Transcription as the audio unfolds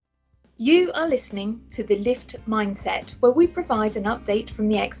You are listening to the Lift Mindset, where we provide an update from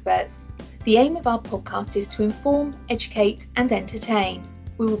the experts. The aim of our podcast is to inform, educate, and entertain.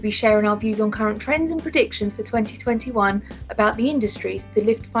 We will be sharing our views on current trends and predictions for 2021 about the industries the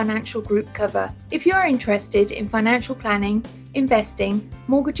Lift Financial Group cover. If you are interested in financial planning, investing,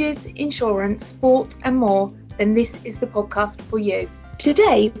 mortgages, insurance, sport, and more, then this is the podcast for you.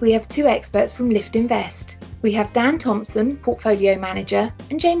 Today, we have two experts from Lift Invest. We have Dan Thompson, Portfolio Manager,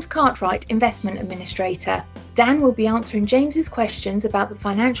 and James Cartwright, Investment Administrator. Dan will be answering James's questions about the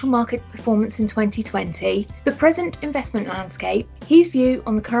financial market performance in 2020, the present investment landscape, his view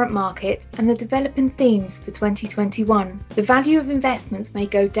on the current market, and the developing themes for 2021. The value of investments may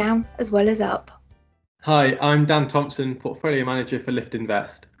go down as well as up. Hi, I'm Dan Thompson, Portfolio Manager for Lift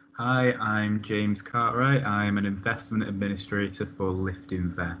Invest. Hi, I'm James Cartwright. I'm an investment administrator for Lift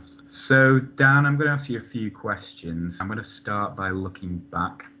Invest. So, Dan, I'm going to ask you a few questions. I'm going to start by looking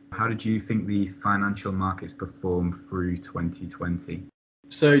back. How did you think the financial markets performed through 2020?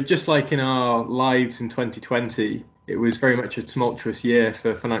 So, just like in our lives in 2020, it was very much a tumultuous year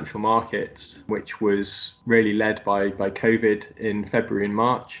for financial markets, which was really led by COVID in February and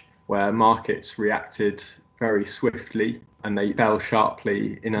March, where markets reacted very swiftly and they fell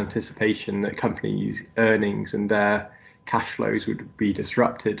sharply in anticipation that companies' earnings and their cash flows would be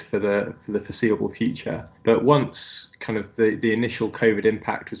disrupted for the foreseeable future. But once kind of the initial COVID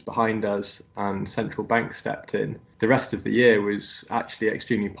impact was behind us and central banks stepped in, the rest of the year was actually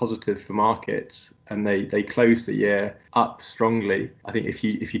extremely positive for markets, and they closed the year up strongly. I think if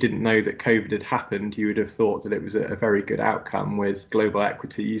you didn't know that COVID had happened, you would have thought that it was a very good outcome, with global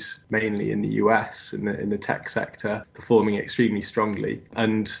equities, mainly in the US in the tech sector, performing extremely strongly.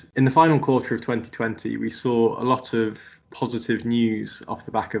 And in the final quarter of 2020, we saw a lot of positive news off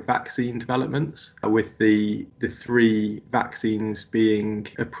the back of vaccine developments, with the three vaccines being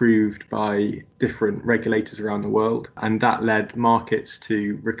approved by different regulators around the world. And that led markets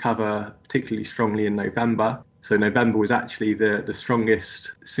to recover particularly strongly in November. So November was actually the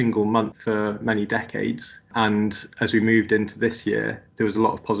strongest single month for many decades. And as we moved into this year, there was a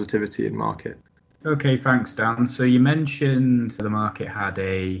lot of positivity in market. Okay, thanks, Dan. So you mentioned the market had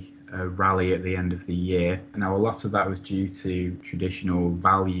a rally at the end of the year. Now, a lot of that was due to traditional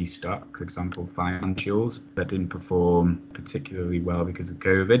value stock, for example, financials, that didn't perform particularly well because of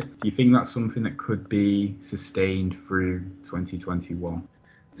COVID. Do you think that's something that could be sustained through 2021?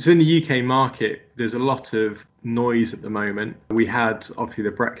 So in the UK market, there's a lot of noise at the moment. We had obviously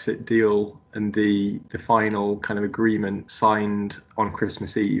the Brexit deal and the final kind of agreement signed on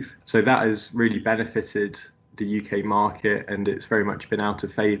Christmas Eve. So that has really benefited the UK market, and it's very much been out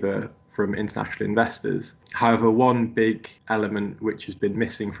of favour from international investors. However, one big element which has been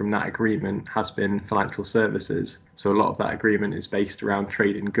missing from that agreement has been financial services. So a lot of that agreement is based around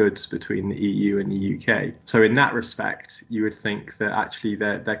trade in goods between the EU and the UK. So in that respect, you would think that actually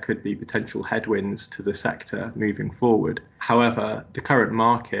there could be potential headwinds to the sector moving forward. However, the current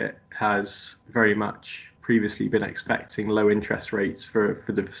market has very much previously been expecting low interest rates for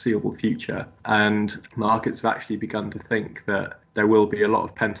the foreseeable future, and markets have actually begun to think that there will be a lot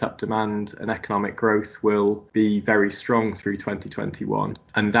of pent-up demand and economic growth will be very strong through 2021,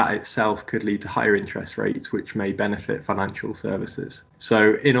 and that itself could lead to higher interest rates, which may benefit financial services.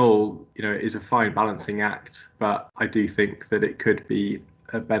 So in all, it is a fine balancing act, but I do think that it could be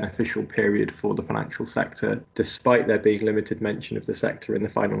a beneficial period for the financial sector, despite there being limited mention of the sector in the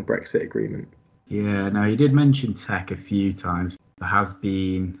final Brexit agreement. Yeah, now you did mention tech a few times. There has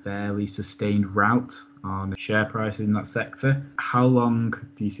been fairly sustained rout on share prices in that sector. How long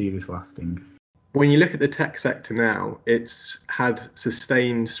do you see this lasting? When you look at the tech sector now, it's had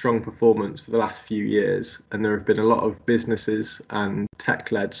sustained strong performance for the last few years, and there have been a lot of businesses and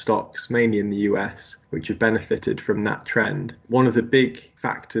tech-led stocks, mainly in the US, which have benefited from that trend. One of the big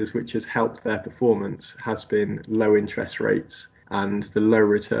factors which has helped their performance has been low interest rates and the low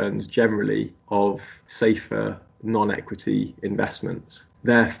returns generally of safer non-equity investments.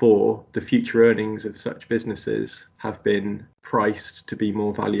 Therefore, the future earnings of such businesses have been priced to be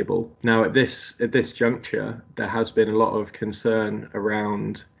more valuable. Now, at this juncture, there has been a lot of concern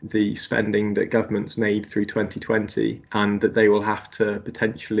around the spending that governments made through 2020, and that they will have to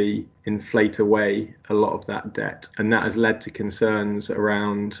potentially inflate away a lot of that debt. And that has led to concerns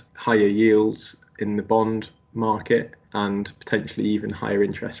around higher yields in the bond market, and potentially even higher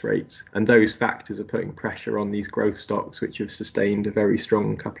interest rates. And those factors are putting pressure on these growth stocks, which have sustained a very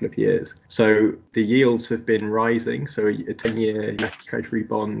strong couple of years. So the yields have been rising. So a 10-year Treasury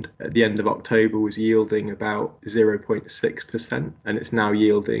bond at the end of October was yielding about 0.6%, and it's now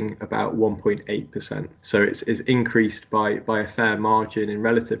yielding about 1.8%. So it's increased by a fair margin in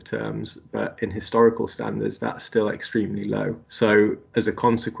relative terms, but in historical standards, that's still extremely low. So as a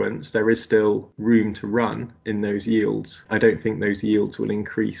consequence, there is still room to run in those yields. I don't think those yields will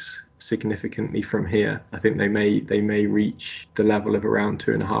increase significantly from here. I think they may reach the level of around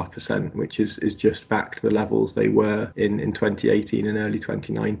 2.5%, which is just back to the levels they were in 2018 and early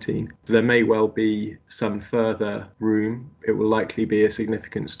 2019. So there may well be some further room. It will likely be a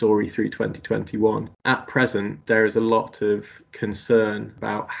significant story through 2021. At present, there is a lot of concern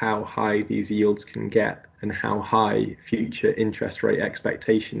about how high these yields can get and how high future interest rate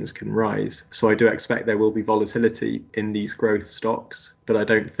expectations can rise. So I do expect there will be volatility in these growth stocks, but I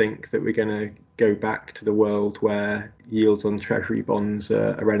don't think that we're going to go back to the world where yields on Treasury bonds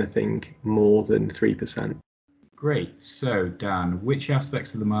are anything more than 3%. Great. So, Dan, which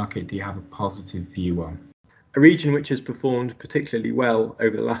aspects of the market do you have a positive view on? A region which has performed particularly well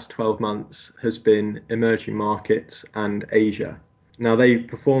over the last 12 months has been emerging markets and Asia. Now, they've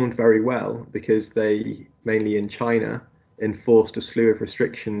performed very well because they, mainly in China, enforced a slew of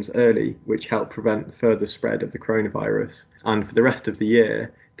restrictions early, which helped prevent the further spread of the coronavirus. And for the rest of the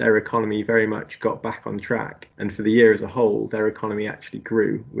year, their economy very much got back on track. And for the year as a whole, their economy actually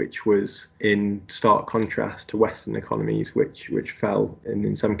grew, which was in stark contrast to Western economies, which fell, and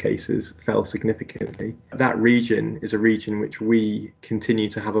in some cases fell significantly. That region is a region which we continue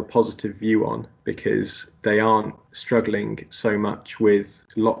to have a positive view on because they aren't struggling so much with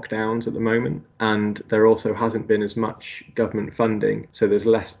lockdowns at the moment, and there also hasn't been as much government funding, so there's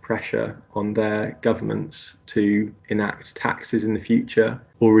less pressure on their governments to enact taxes in the future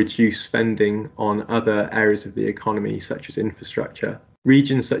or reduce spending on other areas of the economy such as infrastructure.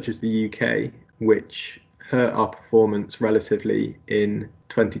 Regions such as the UK, which hurt our performance relatively in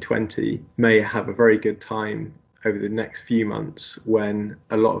 2020, may have a very good time over the next few months when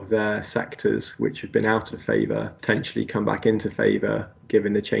a lot of their sectors which have been out of favour potentially come back into favour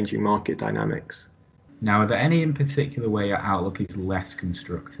given the changing market dynamics. Now, are there any in particular where your outlook is less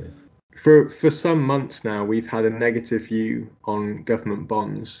constructive? For some months now, we've had a negative view on government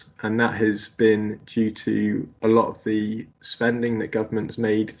bonds, and that has been due to a lot of the spending that government's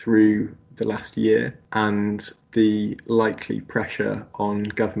made through the last year and the likely pressure on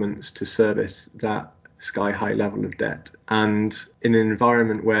governments to service that sky-high level of debt. And in an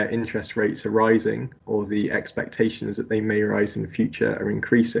environment where interest rates are rising, or the expectations that they may rise in the future are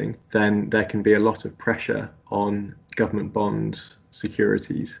increasing, then there can be a lot of pressure on government bonds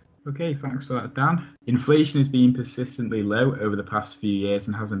securities. Okay, thanks for that, Dan. Inflation has been persistently low over the past few years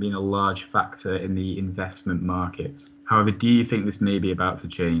and hasn't been a large factor in the investment markets. However, do you think this may be about to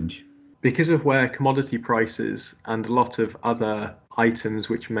change? Because of where commodity prices and a lot of other items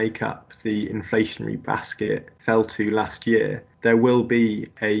which make up the inflationary basket fell to last year, there will be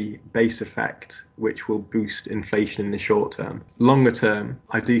a base effect which will boost inflation in the short term. Longer term,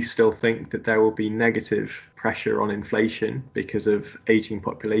 I do still think that there will be negative pressure on inflation because of aging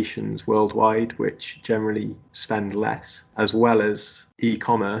populations worldwide, which generally spend less, as well as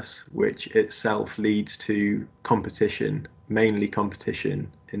e-commerce, which itself leads to competition, mainly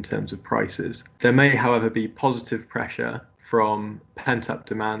competition in terms of prices. There may, however, be positive pressure from pent-up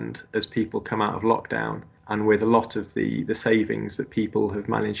demand as people come out of lockdown, and with a lot of the savings that people have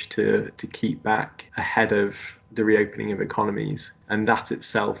managed to keep back ahead of the reopening of economies, and that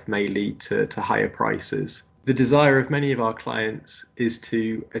itself may lead to higher prices. The desire of many of our clients is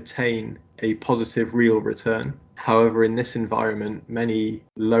to attain a positive real return. However, in this environment, many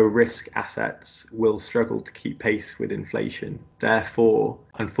low-risk assets will struggle to keep pace with inflation. Therefore,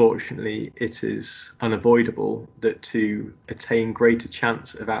 unfortunately, it is unavoidable that to attain greater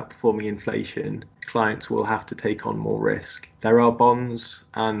chance of outperforming inflation, clients will have to take on more risk. There are bonds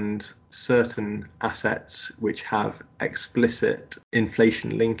and certain assets which have explicit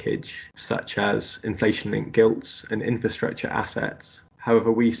inflation linkage, such as inflation-linked gilts and infrastructure assets.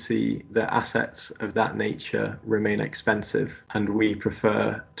 However, we see that assets of that nature remain expensive, and we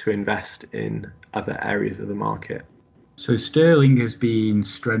prefer to invest in other areas of the market. So sterling has been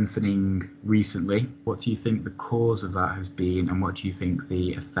strengthening recently. What do you think the cause of that has been, and what do you think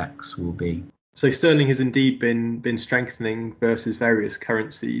the effects will be? So sterling has indeed been strengthening versus various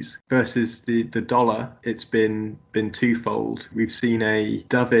currencies. Versus the dollar, it's been twofold. We've seen a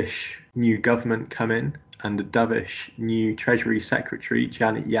dovish new government come in and a dovish new Treasury Secretary,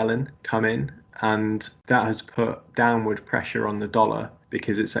 Janet Yellen, come in, and that has put downward pressure on the dollar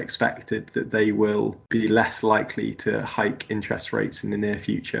because it's expected that they will be less likely to hike interest rates in the near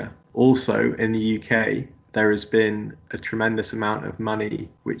future. Also, in the UK, there has been a tremendous amount of money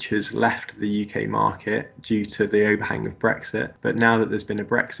which has left the UK market due to the overhang of Brexit. But now that there's been a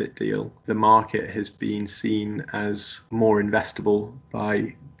Brexit deal, the market has been seen as more investable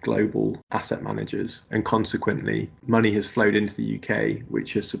by global asset managers, and consequently money has flowed into the UK,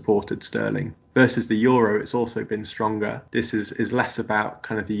 which has supported sterling. Versus the euro, it's also been stronger. This is less about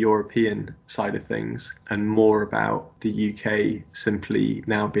kind of the European side of things and more about the UK simply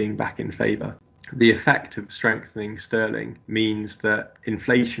now being back in favour. The effect of strengthening sterling means that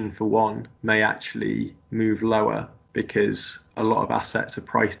inflation, for one, may actually move lower because a lot of assets are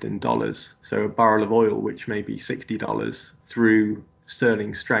priced in dollars. So a barrel of oil, which may be $60, through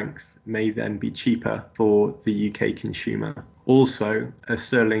sterling strength may then be cheaper for the UK consumer. Also, as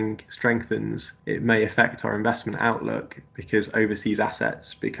sterling strengthens, it may affect our investment outlook because overseas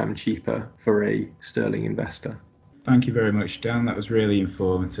assets become cheaper for a sterling investor. Thank you very much, Dan. That was really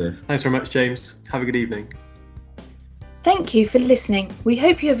informative. Thanks very much, James. Have a good evening. Thank you for listening. We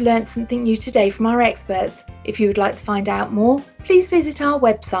hope you have learned something new today from our experts. If you would like to find out more, please visit our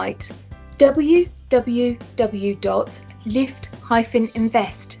website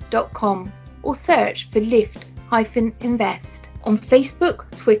www.lift-invest.com or search for Lift-Invest on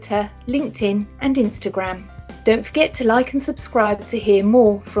Facebook, Twitter, LinkedIn and Instagram. Don't forget to like and subscribe to hear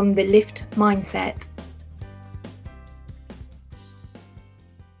more from the Lift Mindset.